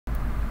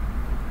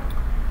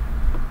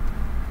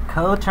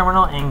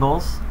Coterminal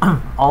angles,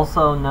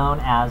 also known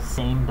as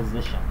same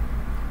position.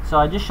 So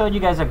I just showed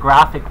you guys a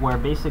graphic where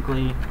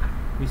basically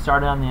we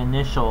started on the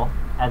initial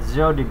at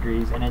 0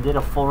 degrees and it did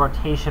a full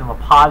rotation of a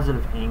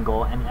positive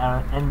angle and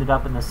ended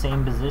up in the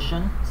same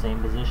position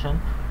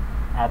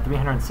at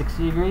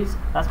 360 degrees.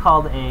 That's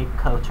called a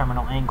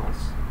coterminal angles.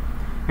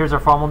 Here's our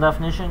formal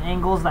definition: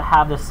 angles that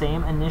have the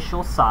same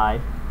initial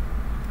side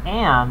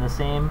and the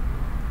same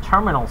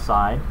terminal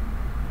side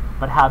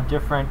but have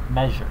different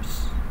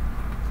measures.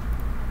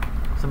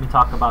 So let me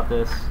talk about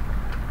this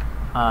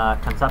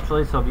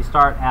conceptually. So if you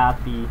start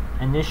at the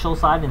initial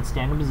side in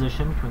standard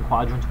position between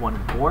quadrants 1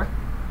 and 4,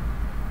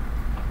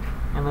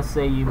 and let's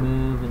say you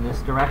move in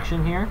this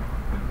direction here,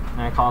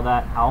 and I call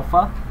that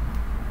alpha.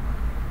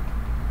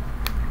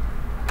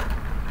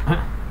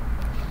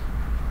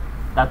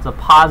 That's a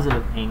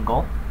positive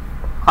angle.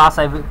 Class,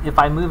 if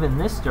I move in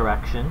this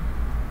direction,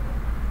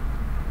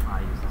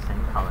 I'll use the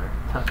same color.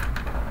 Try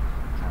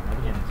that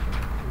again.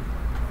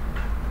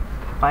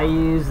 If I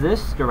use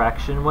this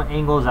direction, what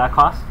angle does that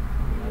cost?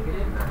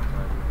 Negative.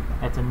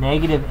 It's a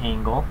negative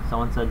angle.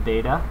 Someone said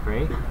beta.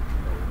 Great.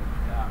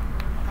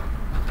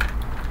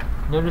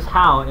 Notice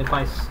how if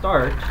I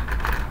start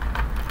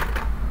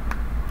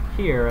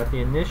here at the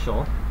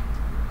initial,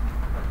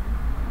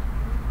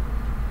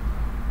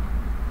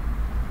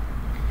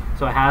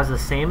 so it has the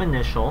same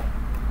initial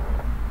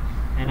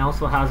and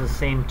also has the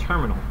same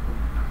terminal.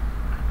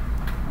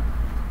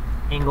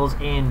 Angles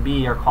A and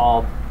B are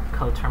called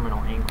coterminal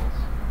angles.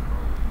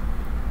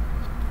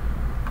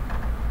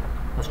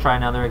 Let's try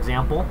another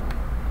example.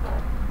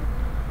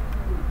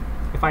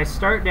 If I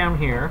start down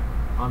here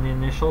on the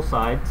initial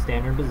side,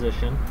 standard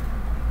position,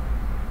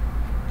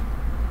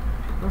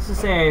 let's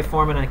just say I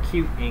form an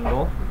acute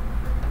angle.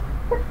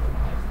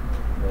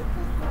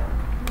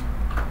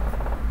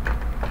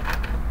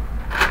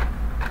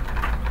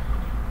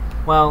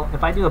 Well,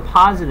 if I do a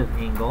positive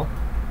angle,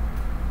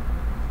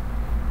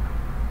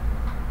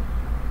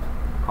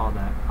 call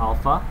that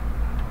alpha,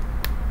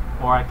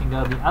 or I can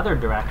go the other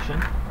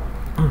direction.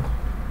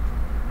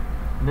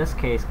 In this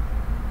case,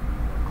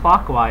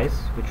 clockwise,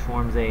 which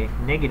forms a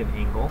negative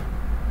angle.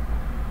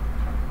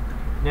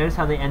 Notice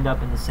how they end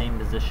up in the same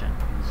position.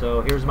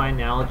 So here's my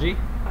analogy,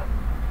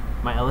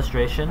 my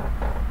illustration.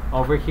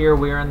 Over here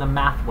we are in the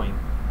math wing.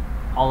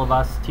 All of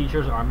us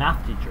teachers are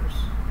math teachers.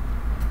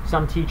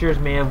 Some teachers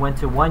may have went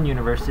to one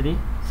university,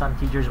 some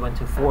teachers went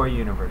to 4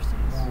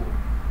 universities.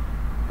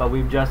 But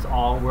we've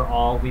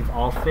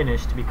all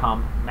finished to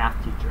become math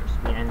teachers.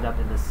 We end up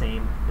in the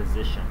same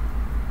position.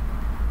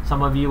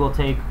 Some of you will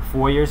take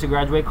 4 years to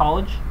graduate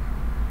college.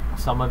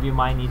 Some of you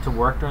might need to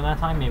work during that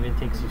time. Maybe it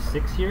takes you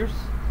 6 years.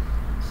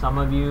 Some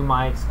of you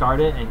might start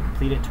it and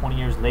complete it 20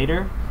 years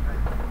later.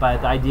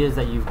 But the idea is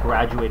that you've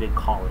graduated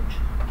college.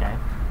 Okay?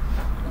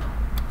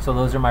 So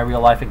those are my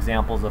real life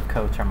examples of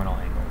coterminal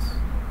angles.